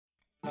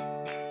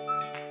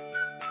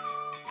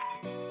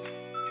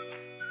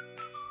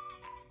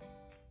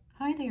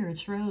there,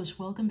 it's Rose.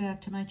 Welcome back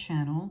to my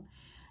channel.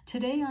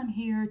 Today I'm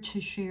here to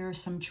share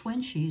some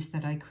Twinchies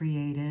that I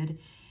created,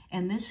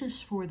 and this is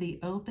for the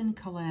open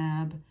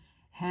collab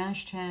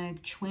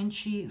hashtag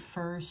Twinchie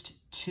First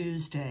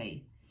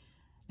Tuesday.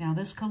 Now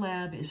this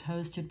collab is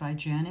hosted by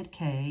Janet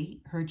K.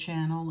 Her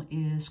channel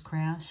is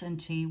Crafts and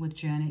Tea with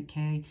Janet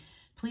K.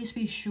 Please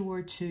be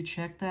sure to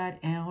check that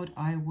out.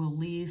 I will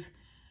leave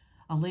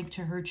a link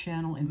to her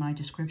channel in my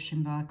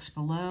description box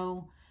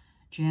below.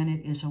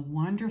 Janet is a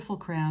wonderful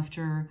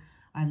crafter.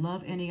 I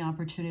love any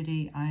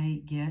opportunity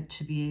I get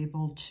to be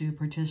able to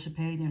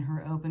participate in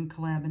her open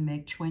collab and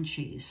make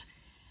Twinchies.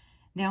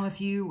 Now, if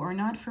you are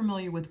not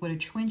familiar with what a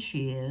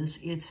Twinchie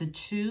is, it's a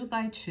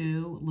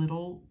 2x2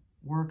 little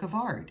work of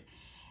art.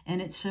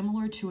 And it's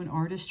similar to an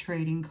artist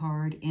trading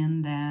card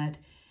in that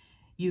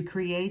you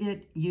create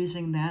it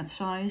using that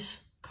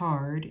size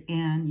card,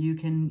 and you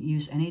can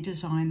use any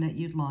design that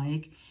you'd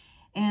like.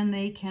 And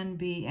they can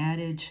be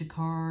added to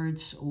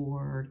cards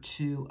or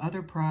to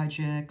other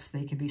projects.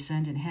 They can be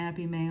sent in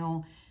Happy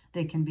Mail.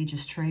 They can be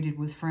just traded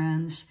with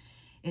friends.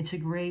 It's a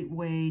great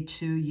way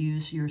to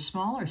use your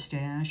smaller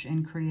stash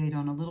and create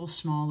on a little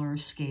smaller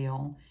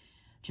scale,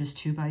 just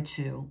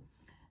 2x2.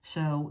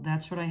 So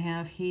that's what I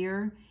have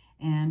here.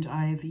 And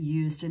I've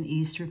used an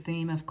Easter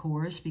theme, of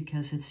course,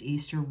 because it's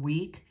Easter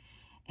week.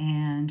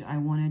 And I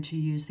wanted to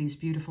use these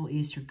beautiful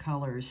Easter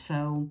colors.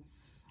 So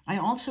I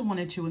also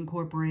wanted to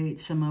incorporate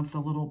some of the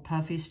little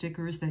puffy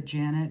stickers that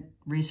Janet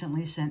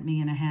recently sent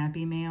me in a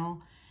Happy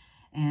Mail.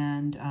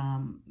 And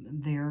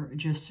they're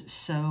just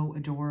so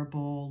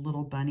adorable,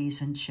 little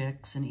bunnies and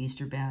chicks and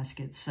Easter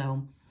baskets.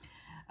 So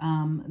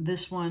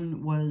this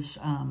one was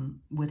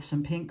with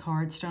some pink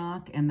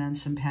cardstock and then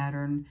some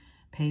pattern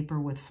paper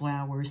with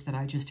flowers that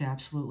I just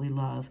absolutely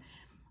love.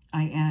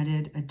 I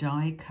added a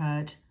die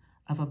cut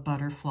of a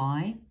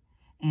butterfly.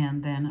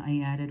 And then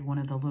I added one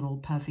of the little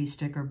puffy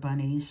sticker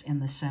bunnies in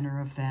the center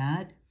of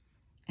that.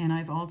 And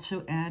I've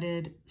also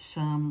added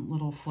some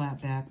little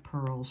flat back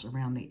pearls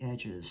around the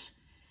edges.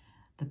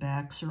 The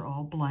backs are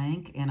all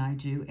blank, and I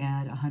do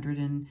add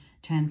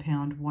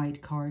 110-pound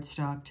white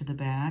cardstock to the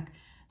back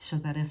so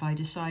that if I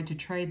decide to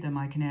trade them,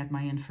 I can add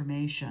my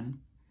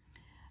information.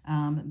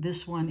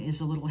 This one is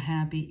a little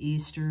Happy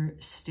Easter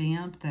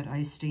stamp that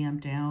I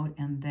stamped out,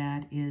 and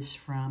that is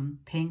from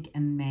Pink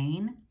and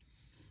Maine.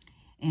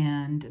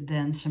 And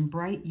then some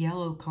bright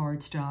yellow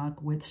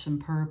cardstock with some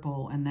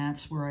purple, and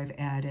that's where I've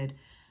added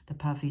the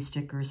puffy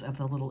stickers of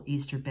the little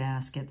Easter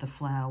basket, the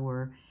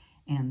flower,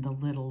 and the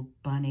little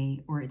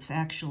bunny, or it's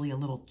actually a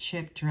little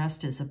chick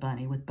dressed as a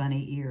bunny with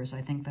bunny ears.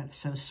 I think that's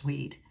so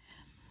sweet.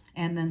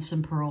 And then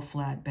some pearl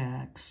flat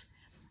backs.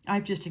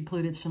 I've just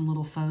included some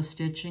little faux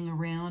stitching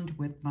around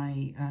with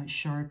my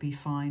Sharpie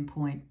fine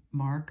point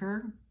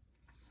marker.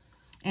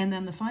 And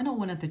then the final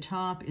one at the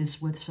top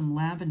is with some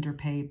lavender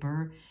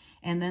paper,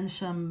 and then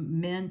some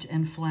mint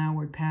and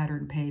flowered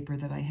pattern paper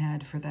that I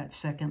had for that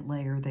second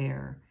layer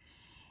there.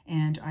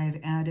 And I've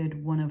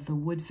added one of the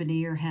wood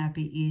veneer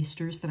Happy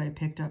Easters that I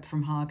picked up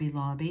from Hobby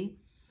Lobby.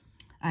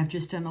 I've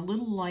just done a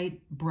little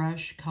light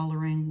brush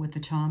coloring with the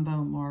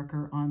Tombow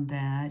marker on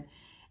that.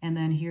 And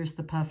then here's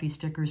the puffy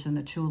stickers and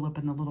the tulip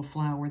and the little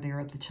flower there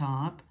at the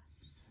top.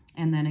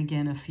 And then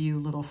again, a few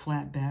little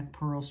flat back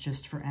pearls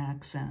just for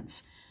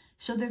accents.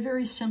 So they're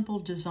very simple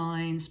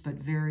designs, but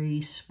very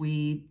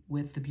sweet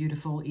with the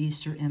beautiful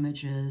Easter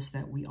images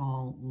that we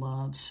all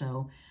love.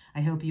 So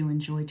I hope you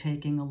enjoy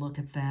taking a look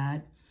at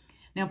that.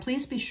 Now,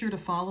 please be sure to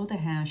follow the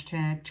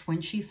hashtag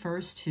Twinchie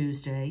First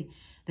Tuesday.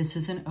 This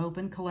is an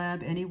open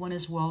collab. Anyone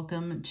is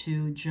welcome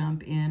to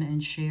jump in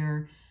and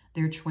share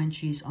their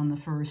Twinchies on the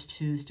first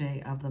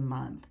Tuesday of the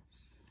month.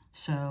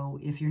 So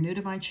if you're new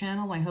to my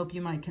channel, I hope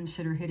you might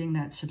consider hitting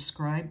that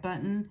subscribe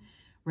button.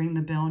 Ring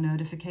the bell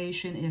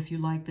notification if you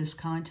like this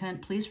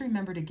content. Please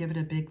remember to give it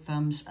a big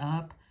thumbs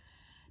up.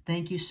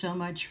 Thank you so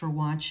much for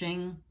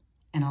watching,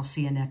 and I'll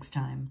see you next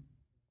time.